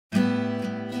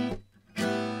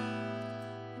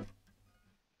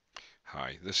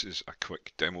Hi, this is a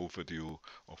quick demo video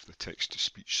of the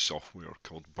text-to-speech software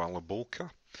called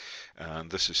Balabolka, and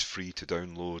this is free to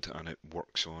download and it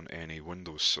works on any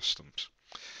Windows systems.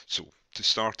 So to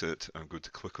start it, I'm going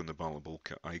to click on the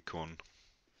Balabolka icon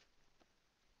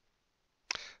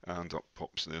and up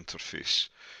pops the interface.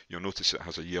 You'll notice it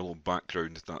has a yellow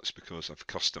background. That's because I've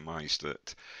customized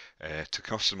it. To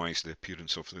customize the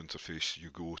appearance of the interface, you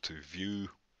go to View,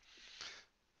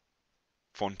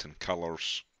 Font and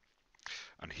Colors,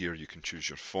 and here you can choose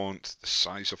your font, the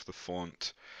size of the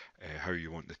font, how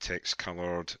you want the text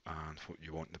coloured, and what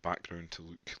you want the background to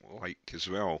look like as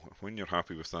well. When you're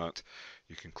happy with that,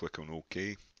 you can click on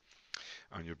OK,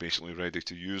 and you're basically ready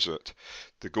to use it.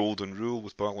 The golden rule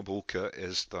with Balabolka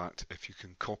is that if you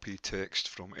can copy text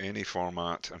from any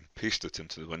format and paste it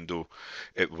into the window,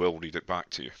 it will read it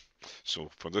back to you. So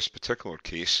for this particular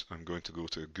case, I'm going to go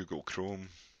to Google Chrome,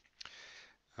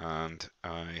 and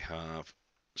I have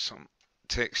some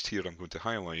text here I'm going to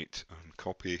highlight and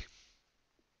copy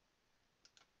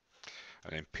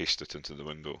and then paste it into the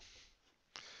window.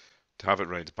 To have it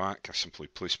read back, I simply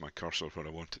place my cursor where I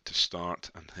want it to start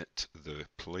and hit the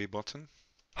play button.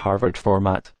 Harvard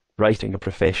format. Writing a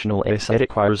professional essay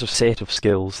requires a set of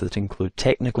skills that include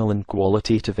technical and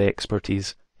qualitative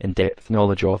expertise, in-depth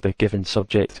knowledge of the given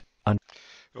subject, and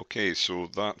Okay, so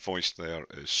that voice there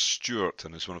is Stuart,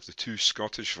 and is one of the two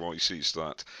Scottish voices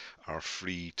that are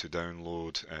free to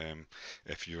download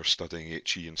if you're studying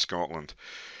HE in Scotland.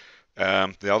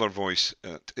 The other voice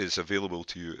that is available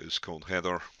to you is called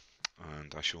Heather,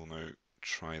 and I shall now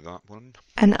try that one.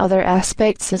 And other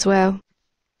aspects as well.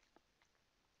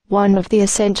 One of the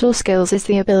essential skills is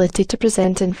the ability to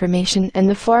present information in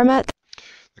the format.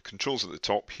 The controls at the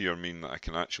top here mean that I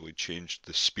can actually change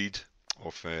the speed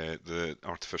of the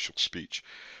artificial speech,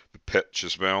 the pitch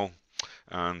as well,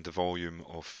 and the volume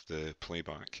of the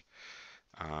playback.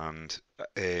 And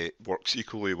it works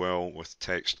equally well with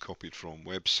text copied from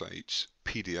websites,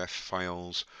 PDF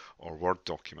files, or Word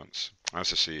documents.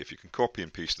 As I say, if you can copy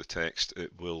and paste the text,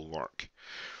 it will work.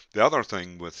 The other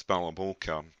thing with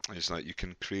Balabolka is that you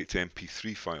can create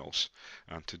MP3 files,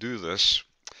 and to do this,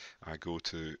 I go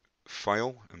to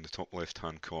File in the top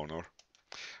left-hand corner,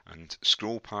 and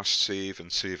scroll past Save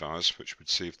and Save As, which would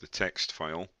save the text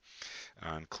file,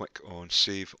 and click on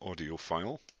Save Audio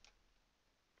File.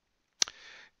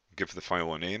 Give the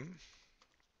file a name,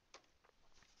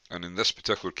 and in this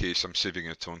particular case I'm saving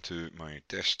it onto my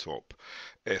desktop.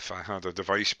 If I had a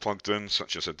device plugged in,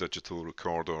 such as a digital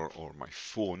recorder or my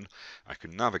phone, I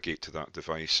could navigate to that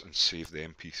device and save the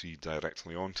MP3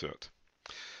 directly onto it.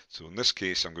 So in this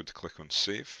case I'm going to click on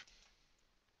Save.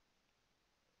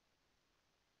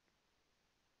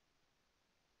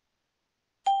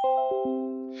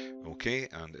 Okay,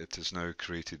 and it has now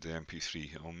created the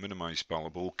MP3. I'll minimize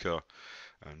Balabolka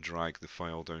and drag the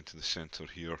file down to the center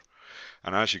here.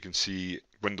 And as you can see,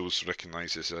 Windows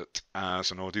recognizes it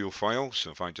as an audio file,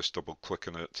 so if I just double click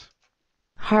on it,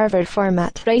 Harvard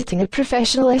format. Writing a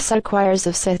professional essay requires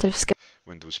a set of skills.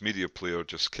 Windows Media Player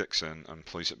just kicks in and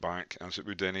plays it back as it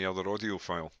would any other audio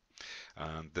file.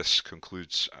 And this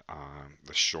concludes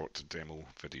this short demo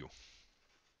video.